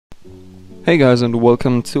Hey guys, and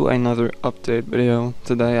welcome to another update video.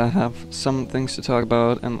 Today I have some things to talk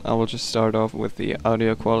about, and I will just start off with the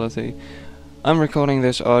audio quality. I'm recording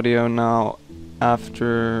this audio now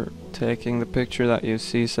after taking the picture that you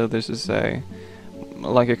see, so this is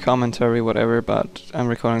like a commentary, whatever, but I'm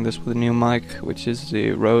recording this with a new mic, which is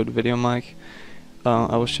the Rode video mic.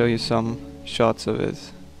 I will show you some shots of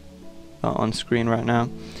it on screen right now.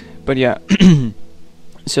 But yeah,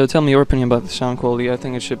 so tell me your opinion about the sound quality. I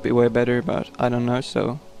think it should be way better, but I don't know,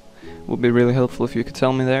 so it would be really helpful if you could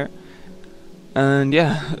tell me there. And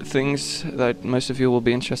yeah, things that most of you will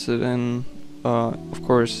be interested in, of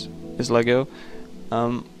course, is Lego.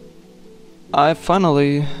 I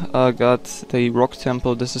finally got the Rock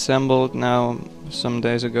Temple disassembled now some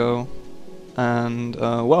days ago, and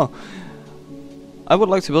well, I would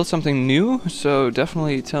like to build something new, so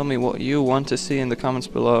definitely tell me what you want to see in the comments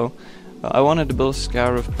below. I wanted to build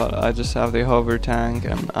Scarif, but I just have the hover tank,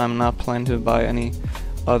 and I'm not planning to buy any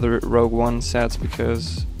other Rogue One sets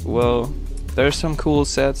because, well, there's some cool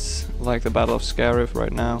sets like the Battle of Scarif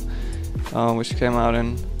right now, which came out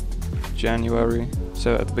in January,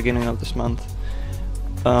 so at the beginning of this month.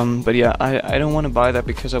 But yeah, I don't want to buy that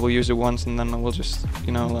because I will use it once and then I will just,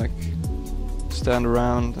 you know, like stand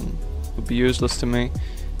around and it would be useless to me.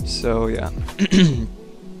 So yeah,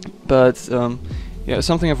 but yeah,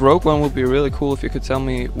 something of Rogue One would be really cool if you could tell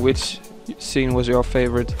me which scene was your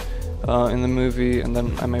favorite in the movie, and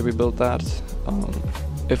then I maybe build that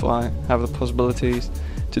if I have the possibilities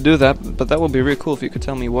to do that. But that would be really cool if you could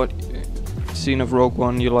tell me what scene of Rogue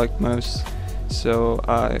One you liked most, so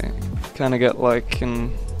I kind of get like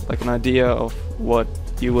an idea of what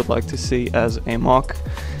you would like to see as a mock.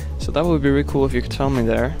 So that would be really cool if you could tell me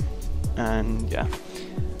there. And yeah.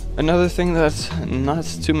 Another thing that not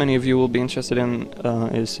too many of you will be interested in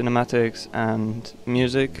is cinematics and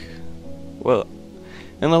music. Well,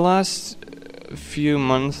 in the last few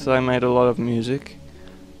months I made a lot of music.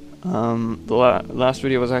 The last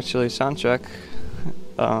video was actually a soundtrack,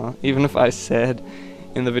 even if I said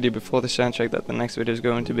in the video before the soundtrack that the next video is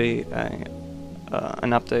going to be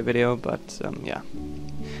an update video, but yeah.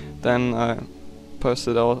 Then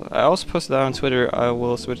I also posted that on Twitter. I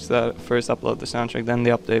will switch that, first upload the soundtrack, then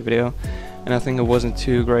the update video, and I think it wasn't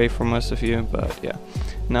too great for most of you, but yeah.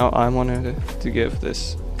 Now I wanted to give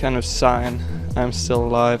this kind of sign I'm still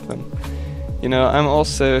alive, and you know, I'm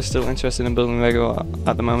also still interested in building Lego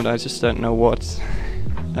at the moment. I just don't know what.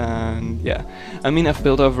 And yeah, I mean, I've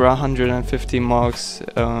built over 150 mocks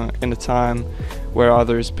in a time where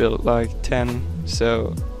others built like 10,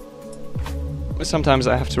 so sometimes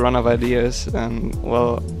I have to run out of ideas, and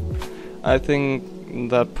well, I think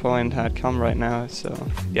that point had come right now. So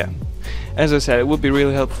yeah, as I said, it would be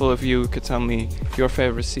really helpful if you could tell me your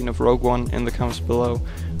favorite scene of Rogue One in the comments below,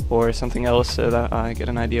 or something else, so that I get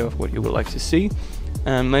an idea of what you would like to see,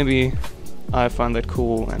 and maybe I find that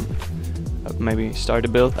cool and maybe start to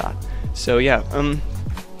build that. So yeah,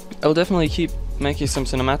 I'll definitely keep making some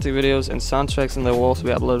cinematic videos and soundtracks, and they will also be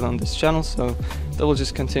uploaded on this channel, so that will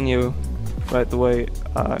just continue right the way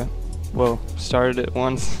I, well, started it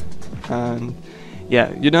once. And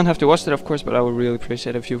yeah, you don't have to watch that, of course, but I would really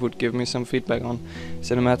appreciate if you would give me some feedback on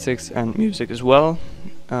cinematics and music as well.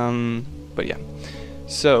 But yeah,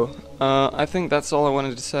 so I think that's all I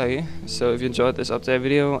wanted to say. So if you enjoyed this update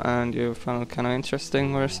video and you found it kind of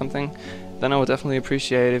interesting or something, then I would definitely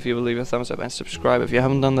appreciate if you would leave a thumbs up and subscribe if you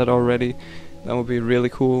haven't done that already. That would be really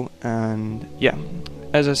cool. And yeah,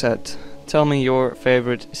 as I said, tell me your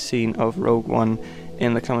favorite scene of Rogue One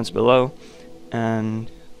in the comments below. And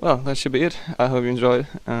well, that should be it. I hope you enjoyed,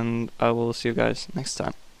 and I will see you guys next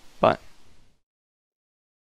time.